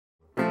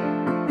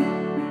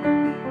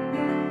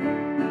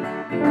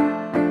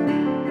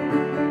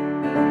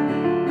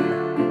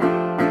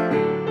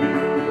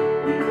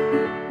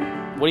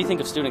What do you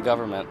think of student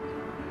government?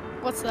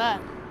 What's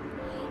that?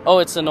 Oh,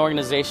 it's an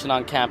organization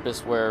on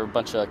campus where a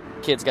bunch of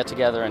kids get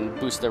together and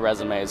boost their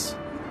resumes.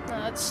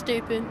 That's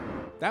stupid.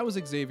 That was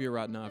Xavier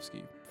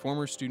Rotnowski,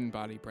 former student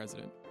body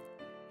president.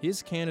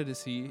 His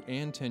candidacy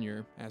and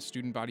tenure as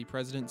student body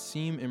president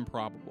seem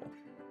improbable.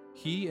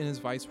 He and his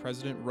vice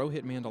president,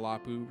 Rohit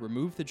Mandalapu,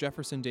 removed the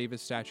Jefferson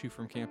Davis statue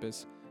from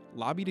campus,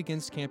 lobbied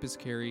against campus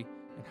carry,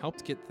 and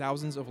helped get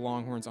thousands of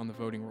Longhorns on the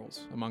voting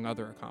rolls, among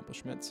other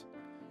accomplishments.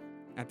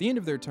 At the end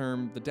of their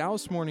term, the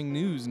Dallas Morning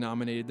News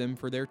nominated them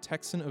for their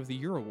Texan of the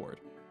Year award.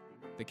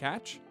 The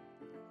catch?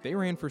 They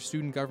ran for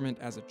student government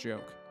as a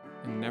joke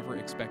and never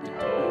expected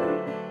to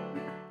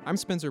win. I'm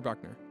Spencer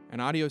Buckner,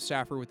 an audio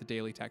staffer with the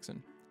Daily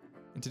Texan.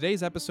 In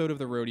today's episode of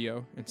The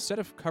Rodeo, instead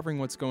of covering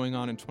what's going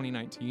on in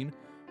 2019,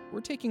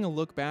 we're taking a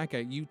look back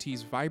at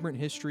UT's vibrant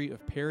history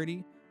of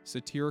parody,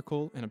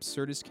 satirical, and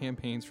absurdist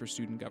campaigns for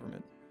student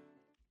government.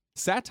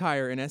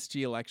 Satire in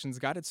SG elections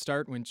got its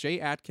start when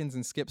Jay Atkins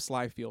and Skip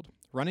Slyfield,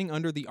 running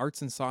under the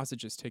Arts and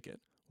Sausages ticket,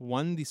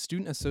 won the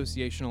Student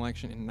Association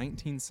election in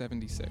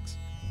 1976.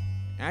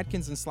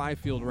 Atkins and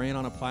Slyfield ran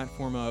on a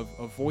platform of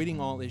avoiding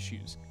all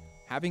issues,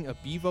 having a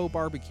Bevo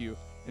barbecue,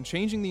 and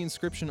changing the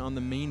inscription on the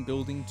main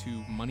building to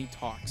Money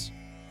Talks.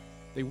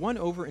 They won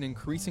over an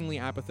increasingly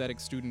apathetic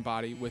student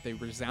body with a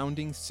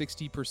resounding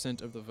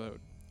 60% of the vote,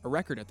 a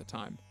record at the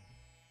time.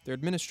 Their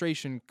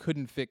administration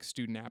couldn't fix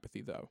student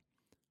apathy, though.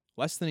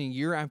 Less than a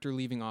year after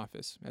leaving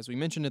office, as we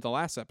mentioned in the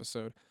last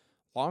episode,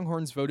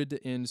 Longhorns voted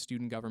to end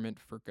student government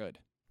for good.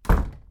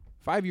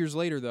 5 years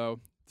later, though,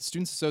 the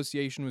Students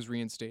Association was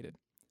reinstated.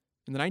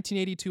 In the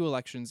 1982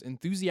 elections,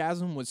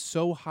 enthusiasm was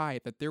so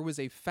high that there was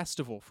a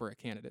festival for a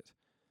candidate.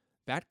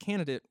 That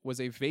candidate was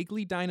a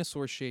vaguely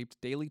dinosaur-shaped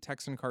Daily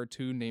Texan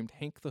cartoon named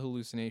Hank the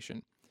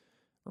Hallucination.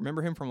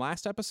 Remember him from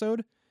last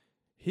episode?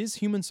 His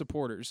human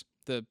supporters,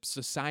 the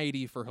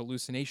Society for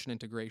Hallucination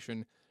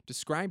Integration,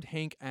 described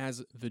Hank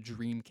as the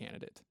dream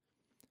candidate.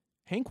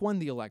 Hank won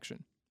the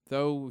election,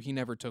 though he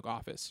never took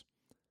office.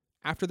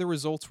 After the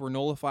results were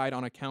nullified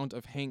on account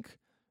of Hank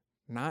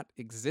not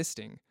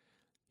existing,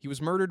 he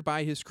was murdered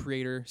by his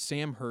creator,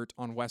 Sam Hurt,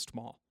 on West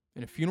Mall,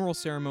 and a funeral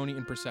ceremony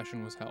and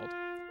procession was held.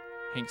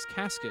 Hank's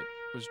casket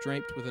was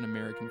draped with an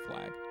American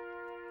flag.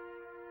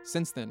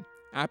 Since then,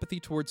 apathy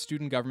towards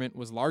student government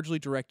was largely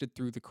directed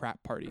through the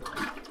CRAP party.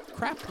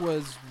 CRAP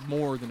was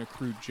more than a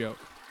crude joke.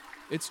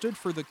 It stood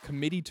for the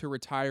Committee to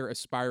Retire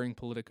Aspiring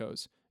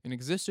Politicos and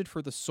existed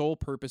for the sole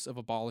purpose of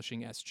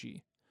abolishing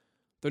SG.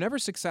 Though never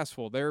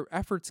successful, their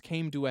efforts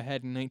came to a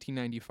head in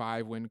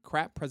 1995 when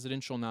CRAP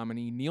presidential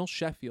nominee Neil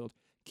Sheffield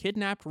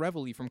kidnapped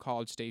Reveille from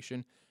College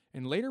Station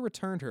and later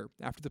returned her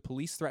after the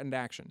police threatened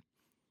action.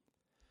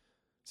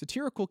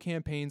 Satirical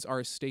campaigns are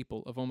a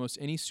staple of almost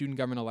any student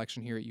government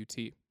election here at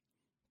UT.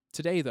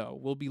 Today, though,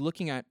 we'll be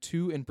looking at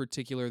two in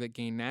particular that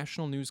gained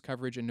national news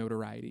coverage and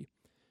notoriety.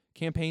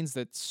 Campaigns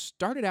that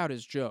started out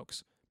as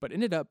jokes, but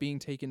ended up being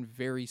taken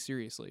very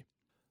seriously.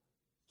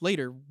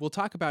 Later, we'll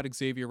talk about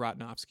Xavier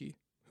Rotnowski,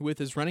 who with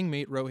his running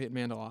mate Rohit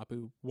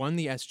Mandalapu won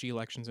the SG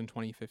elections in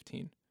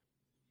 2015.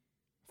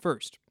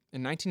 First,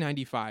 in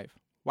 1995,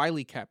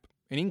 Wiley Koepp,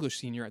 an English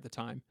senior at the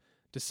time,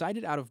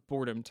 decided out of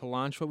boredom to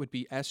launch what would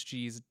be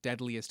SG's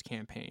deadliest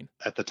campaign.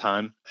 At the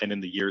time, and in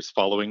the years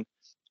following,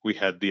 we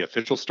had the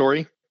official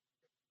story.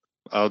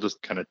 I'll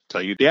just kind of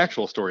tell you the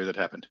actual story that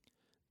happened.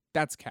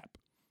 That's Koepp.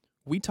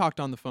 We talked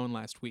on the phone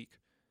last week.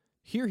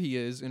 Here he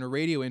is in a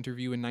radio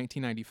interview in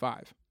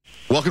 1995.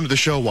 Welcome to the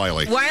show,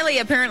 Wiley. Wiley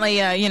apparently,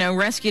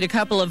 rescued a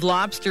couple of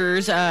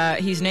lobsters.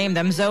 He's named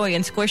them Zoe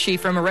and Squishy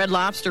from a Red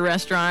Lobster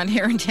restaurant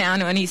here in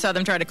town when he saw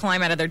them try to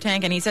climb out of their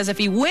tank. And he says if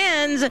he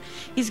wins,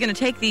 he's going to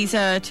take these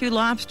two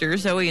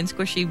lobsters, Zoe and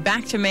Squishy,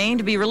 back to Maine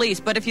to be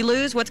released. But if you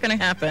lose, what's going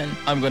to happen?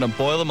 I'm going to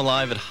boil them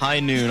alive at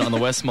high noon on the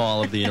West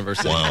Mall of the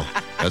university. Wow,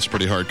 that's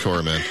pretty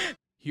hardcore, man.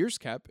 Here's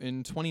Koepp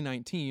in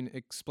 2019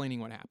 explaining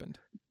what happened.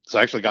 So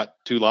I actually got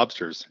two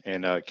lobsters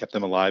and kept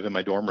them alive in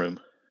my dorm room.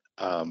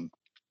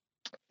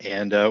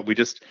 And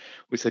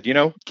we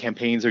said,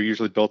 campaigns are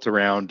usually built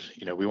around,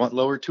 we want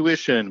lower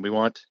tuition. We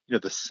want,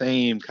 the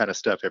same kind of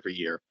stuff every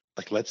year.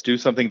 Like, let's do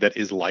something that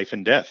is life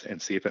and death and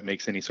see if it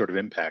makes any sort of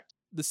impact.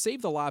 The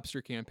Save the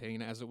Lobster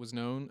campaign, as it was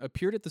known,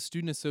 appeared at the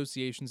Student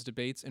Association's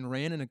debates and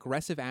ran an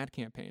aggressive ad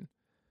campaign.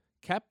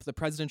 Koepp, the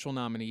presidential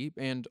nominee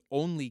and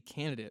only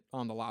candidate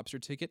on the lobster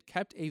ticket,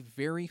 kept a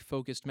very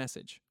focused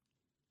message.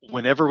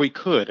 Whenever we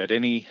could, at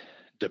any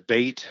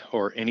debate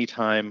or any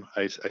time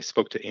I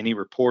spoke to any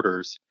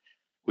reporters,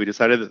 we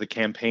decided that the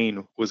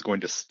campaign was going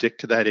to stick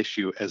to that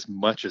issue as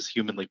much as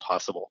humanly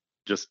possible.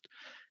 Just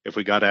if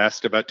we got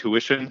asked about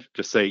tuition,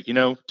 just say,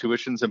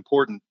 tuition's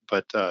important,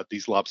 but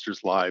these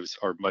lobsters' lives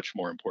are much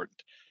more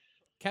important.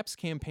 Koepp's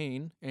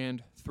campaign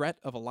and threat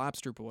of a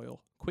lobster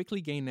boil quickly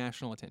gained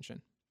national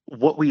attention.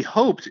 What we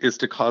hoped is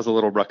to cause a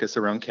little ruckus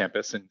around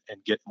campus and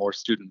get more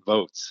student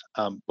votes.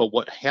 But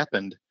what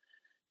happened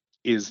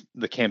is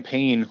the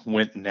campaign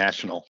went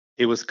national.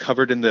 It was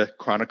covered in the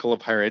Chronicle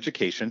of Higher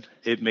Education.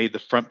 It made the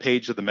front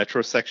page of the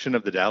Metro section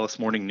of the Dallas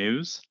Morning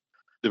News.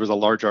 There was a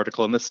large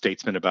article in the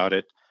Statesman about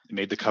it. It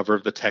made the cover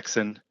of the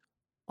Texan.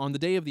 On the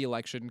day of the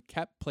election,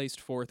 Kep placed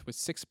fourth with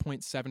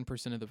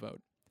 6.7% of the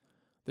vote.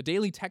 The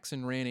Daily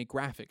Texan ran a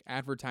graphic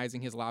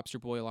advertising his lobster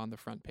boil on the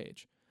front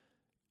page.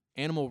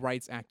 Animal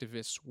rights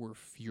activists were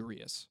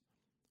furious.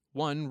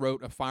 One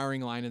wrote a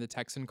firing line in the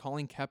Texan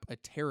calling Kep a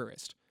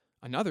terrorist.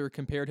 Another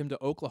compared him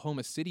to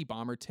Oklahoma City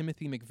bomber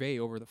Timothy McVeigh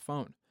over the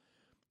phone.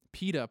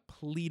 PETA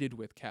pleaded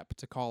with Kep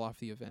to call off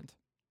the event.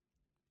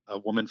 A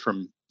woman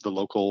from the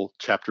local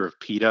chapter of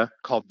PETA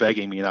called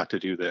begging me not to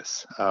do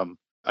this.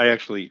 I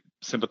actually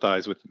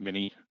sympathize with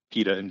many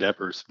PETA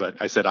endeavors, but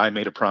I said I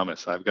made a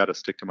promise. I've got to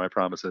stick to my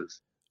promises.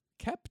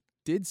 Kep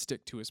did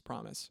stick to his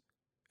promise,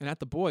 and at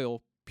the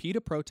boil,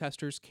 PETA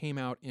protesters came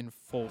out in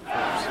full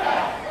force.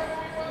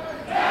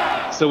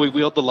 So we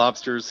wheeled the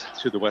lobsters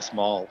to the West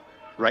Mall,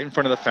 right in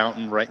front of the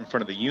fountain, right in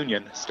front of the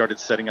Union, started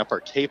setting up our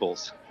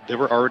tables. There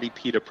were already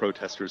PETA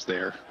protesters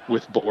there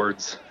with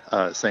boards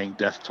saying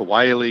death to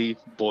Wiley,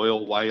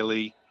 boil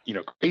Wiley,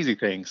 crazy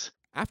things.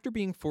 After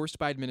being forced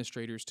by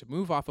administrators to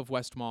move off of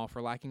West Mall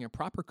for lacking a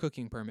proper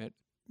cooking permit,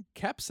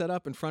 Kep set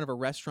up in front of a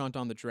restaurant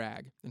on the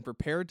drag and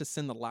prepared to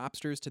send the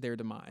lobsters to their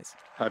demise.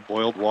 I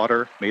boiled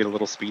water, made a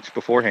little speech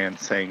beforehand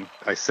saying,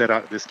 I set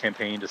out this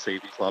campaign to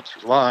save these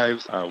lobsters'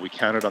 lives. We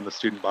counted on the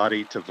student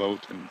body to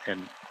vote,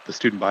 and the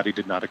student body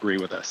did not agree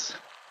with us.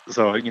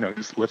 So,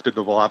 just lifted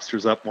the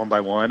lobsters up one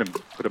by one and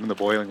put them in the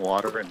boiling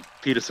water, and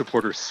PETA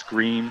supporters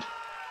screamed.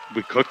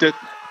 We cooked it,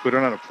 put it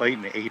on a plate,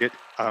 and ate it.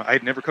 I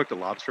had never cooked a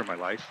lobster in my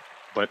life,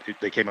 but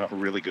they came out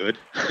really good.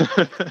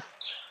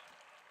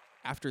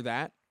 After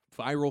that,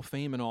 viral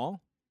fame and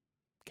all,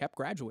 Kep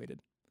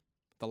graduated.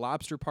 The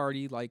lobster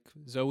party, like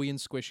Zoe and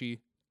Squishy,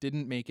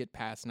 didn't make it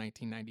past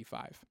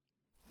 1995.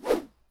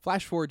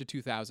 Flash forward to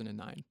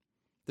 2009.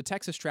 The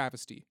Texas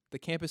Travesty, the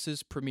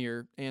campus's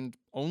premier and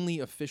only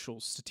official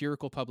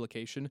satirical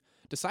publication,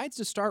 decides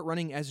to start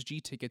running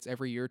SG tickets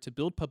every year to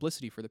build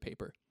publicity for the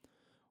paper.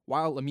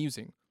 While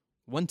amusing,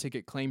 one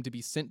ticket claimed to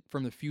be sent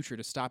from the future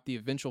to stop the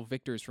eventual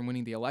victors from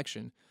winning the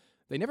election.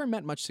 They never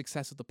met much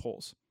success at the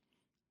polls.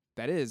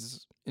 That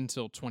is,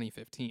 until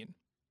 2015.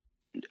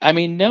 I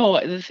mean,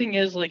 no, the thing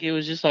is, it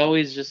was just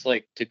always just,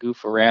 to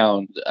goof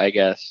around, I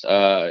guess.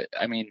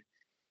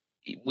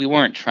 We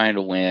weren't trying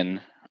to win.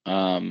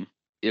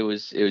 It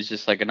was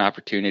just, an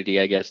opportunity,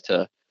 I guess,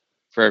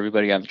 for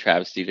everybody on the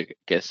travesty to,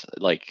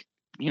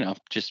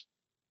 just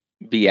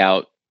be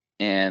out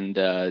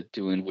and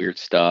doing weird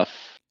stuff.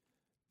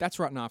 That's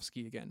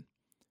Rotnofsky again.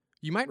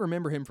 You might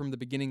remember him from the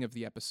beginning of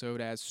the episode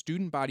as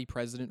student body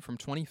president from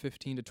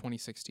 2015 to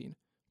 2016.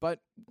 But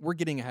we're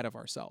getting ahead of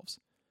ourselves.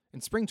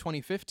 In spring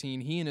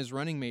 2015, he and his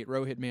running mate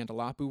Rohit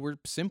Mandalapu were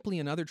simply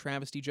another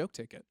travesty joke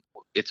ticket.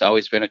 It's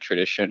always been a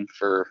tradition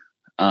for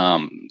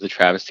the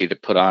travesty to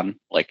put on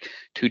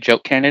 2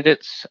 joke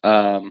candidates.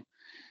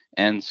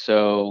 And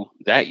so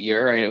that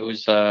year it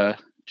was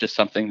just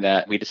something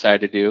that we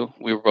decided to do.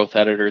 We were both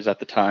editors at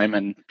the time,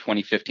 and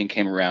 2015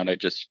 came around. I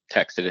just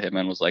texted him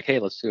and was like, hey,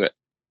 let's do it.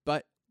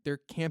 But their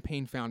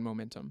campaign found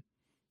momentum.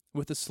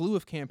 With a slew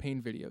of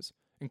campaign videos,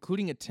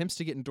 including attempts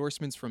to get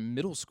endorsements from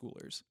middle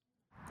schoolers.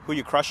 Who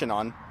you crushing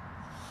on?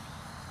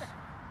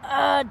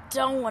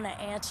 Don't want to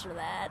answer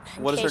that.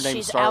 What does her name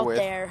she's start out with?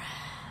 There.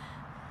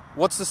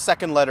 What's the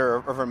second letter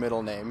of her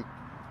middle name?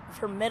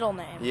 Her middle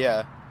name?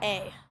 Yeah.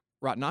 A.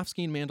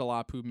 Rotnofsky and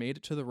Mandalapu made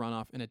it to the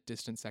runoff in a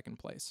distant second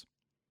place.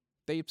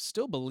 They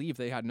still believed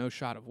they had no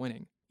shot of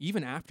winning,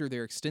 even after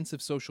their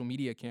extensive social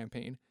media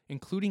campaign,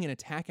 including an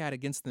attack ad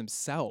against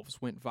themselves,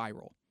 went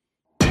viral.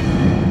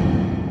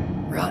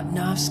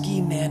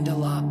 Rotnofsky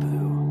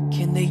Mandalapu,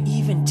 can they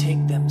even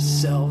take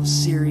themselves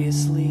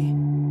seriously?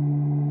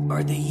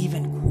 Are they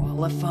even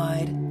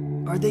qualified?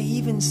 Are they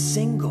even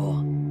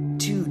single?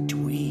 2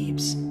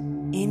 dweebs,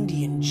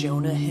 Indian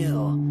Jonah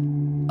Hill,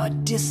 a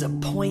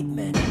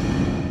disappointment.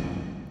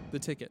 The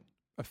ticket,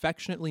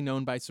 affectionately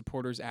known by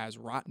supporters as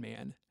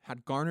Rotman,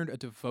 had garnered a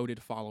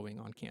devoted following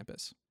on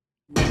campus.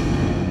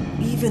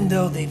 Even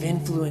though they've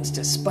influenced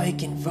a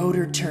spike in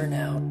voter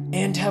turnout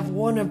and have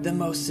one of the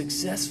most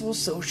successful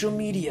social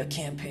media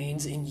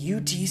campaigns in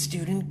UT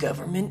student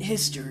government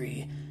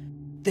history,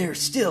 they're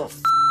still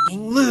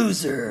f***ing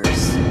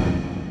losers.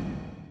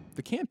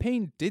 The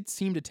campaign did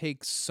seem to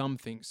take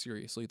something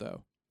seriously,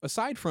 though.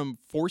 Aside from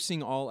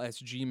forcing all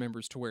SG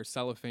members to wear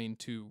cellophane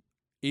to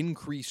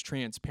increase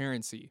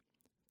transparency,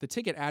 the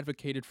ticket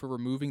advocated for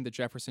removing the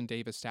Jefferson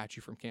Davis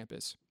statue from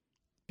campus,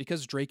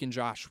 because Drake and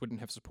Josh wouldn't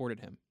have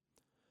supported him.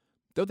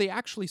 Though they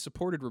actually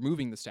supported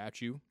removing the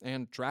statue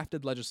and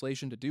drafted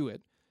legislation to do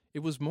it, it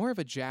was more of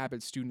a jab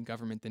at student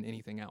government than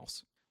anything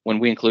else. When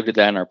we included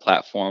that in our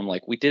platform,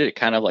 we did it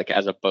kind of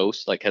as a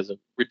boast, as a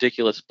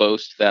ridiculous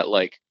boast that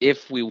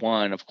if we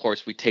won, of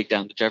course, we take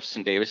down the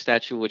Jefferson Davis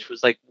statue, which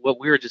was what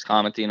we were just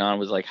commenting on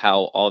was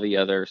how all the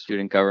other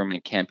student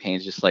government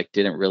campaigns just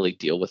didn't really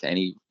deal with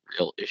any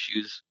real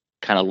issues.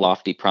 Kind of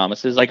lofty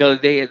promises.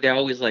 They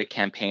always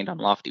campaigned on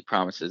lofty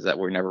promises that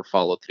were never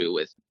followed through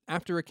with.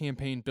 After a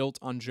campaign built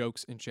on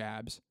jokes and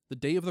jabs, the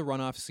day of the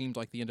runoff seemed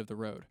like the end of the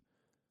road.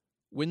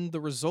 When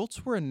the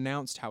results were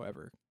announced,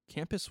 however,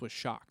 campus was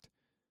shocked.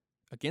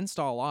 Against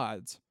all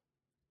odds,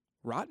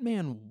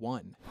 Rotman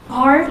won.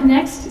 Our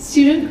next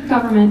student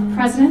government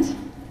president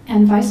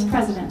and vice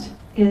president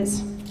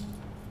is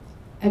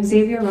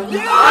Xavier Rodeo.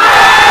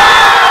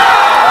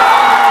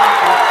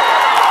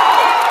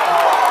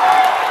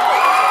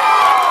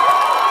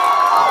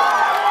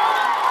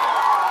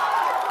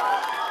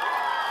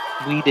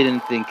 We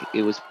didn't think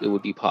it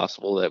would be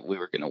possible that we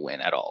were going to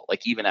win at all,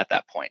 like even at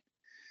that point.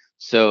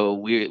 So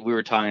we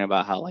were talking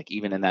about how like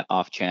even in that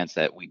off chance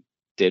that we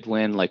did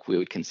win, like we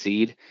would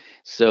concede.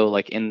 So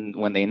like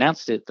when they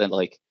announced it, that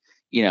like,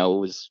 you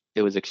know,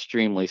 it was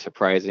extremely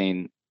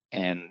surprising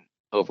and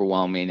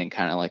overwhelming and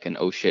kind of like an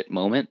oh shit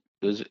moment.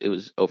 It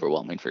was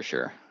overwhelming for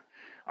sure.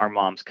 Our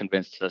moms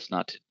convinced us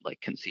not to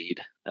like concede.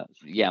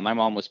 My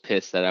mom was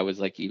pissed that I was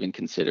like even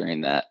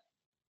considering that.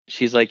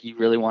 She's like, you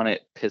really want to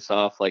piss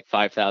off like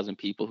 5,000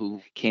 people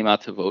who came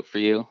out to vote for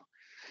you?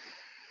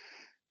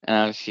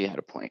 She had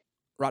a point.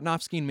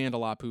 Rotnovsky and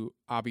Mandalapu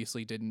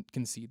obviously didn't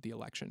concede the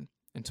election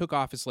and took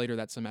office later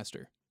that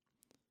semester.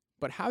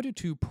 But how do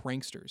two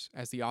pranksters,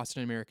 as the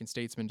Austin American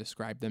Statesman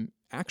described them,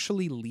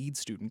 actually lead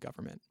student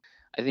government?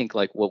 I think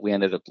like what we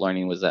ended up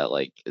learning was that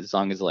like as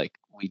long as like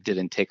we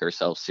didn't take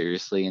ourselves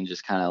seriously and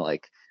just kind of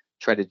like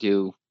try to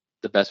do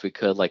the best we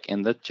could like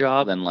in the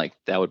job, then like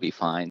that would be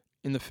fine.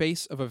 In the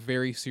face of a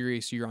very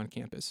serious year on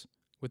campus,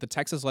 with the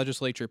Texas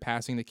legislature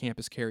passing the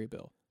campus carry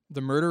bill,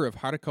 the murder of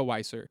Haruka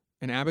Weiser,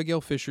 and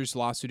Abigail Fisher's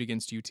lawsuit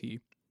against UT,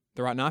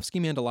 the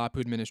Rotnovsky-Mandalapu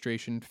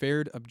administration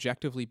fared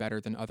objectively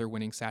better than other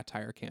winning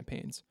satire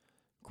campaigns,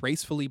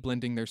 gracefully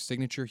blending their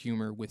signature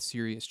humor with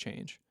serious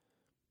change.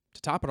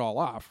 To top it all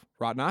off,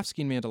 Rotnovsky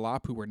and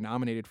Mandalapu were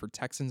nominated for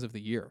Texans of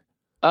the Year.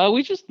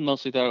 We just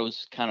mostly thought it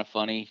was kind of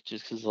funny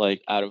just because,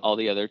 like, out of all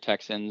the other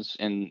Texans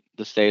in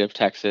the state of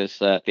Texas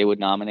that they would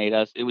nominate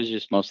us, it was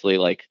just mostly,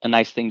 like, a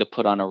nice thing to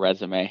put on a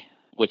resume,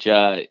 which,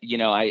 you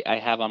know, I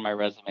have on my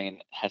resume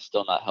and has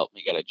still not helped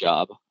me get a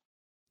job.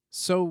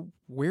 So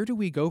where do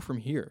we go from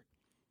here?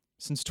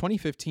 Since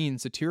 2015,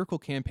 satirical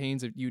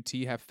campaigns at UT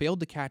have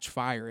failed to catch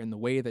fire in the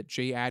way that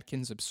J.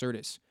 Adkins'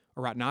 Absurdus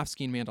or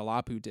Rotnovsky and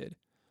Mandalapu did.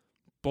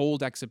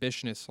 Bold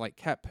exhibitionists like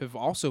Kep have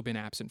also been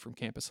absent from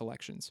campus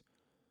elections.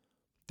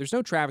 There's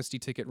no travesty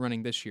ticket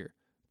running this year,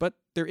 but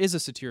there is a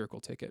satirical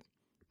ticket.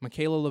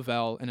 Michaela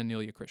Lavelle and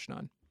Anelia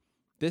Krishnan.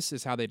 This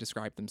is how they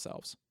describe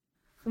themselves.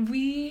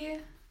 We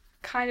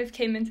kind of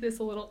came into this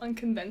a little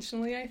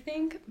unconventionally, I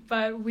think,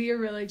 but we are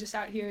really just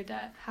out here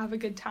to have a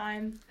good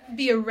time,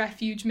 be a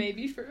refuge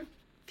maybe for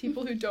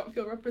people who don't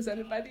feel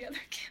represented by the other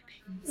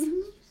campaigns.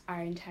 Mm-hmm.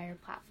 Our entire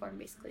platform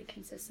basically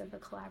consists of a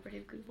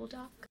collaborative Google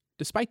Doc.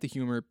 Despite the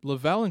humor,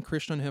 Lavelle and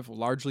Krishnan have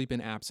largely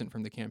been absent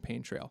from the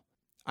campaign trail.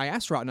 I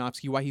asked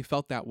Rotnovsky why he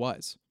felt that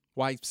was,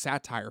 why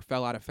satire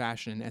fell out of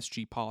fashion in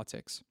SG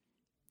politics.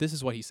 This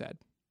is what he said.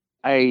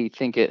 I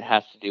think it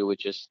has to do with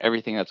just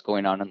everything that's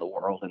going on in the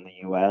world in the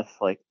U.S.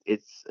 Like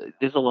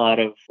there's a lot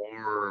of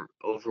more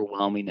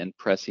overwhelming and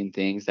pressing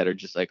things that are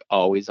just like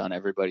always on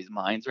everybody's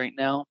minds right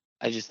now.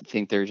 I just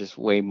think there's just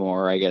way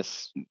more, I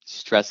guess,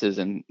 stresses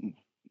and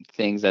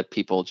things that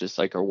people just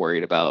like are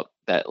worried about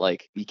that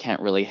like you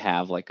can't really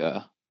have like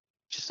a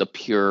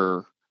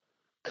pure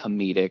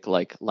comedic,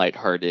 like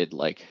lighthearted,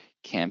 like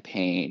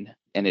campaign.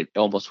 And it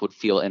almost would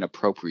feel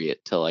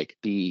inappropriate to like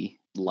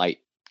be light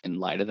in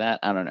light of that.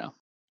 I don't know.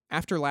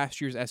 After last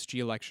year's SG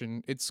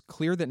election, it's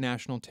clear that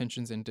national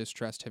tensions and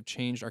distrust have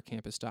changed our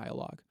campus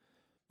dialogue.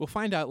 We'll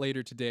find out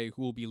later today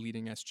who will be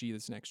leading SG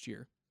this next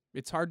year.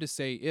 It's hard to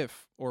say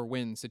if or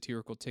when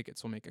satirical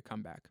tickets will make a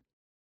comeback.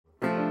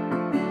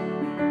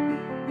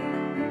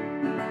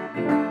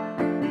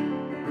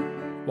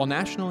 While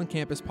national and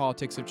campus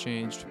politics have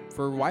changed,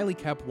 for Wiley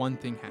Kep, one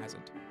thing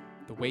hasn't: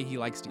 the way he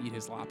likes to eat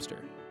his lobster.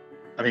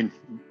 I mean,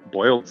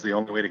 boiled's the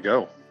only way to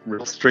go.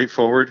 Real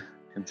straightforward,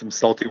 and some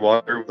salty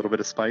water, a little bit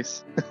of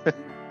spice.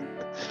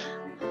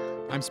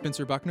 I'm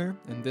Spencer Buckner,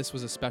 and this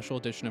was a special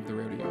edition of The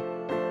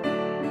Rodeo.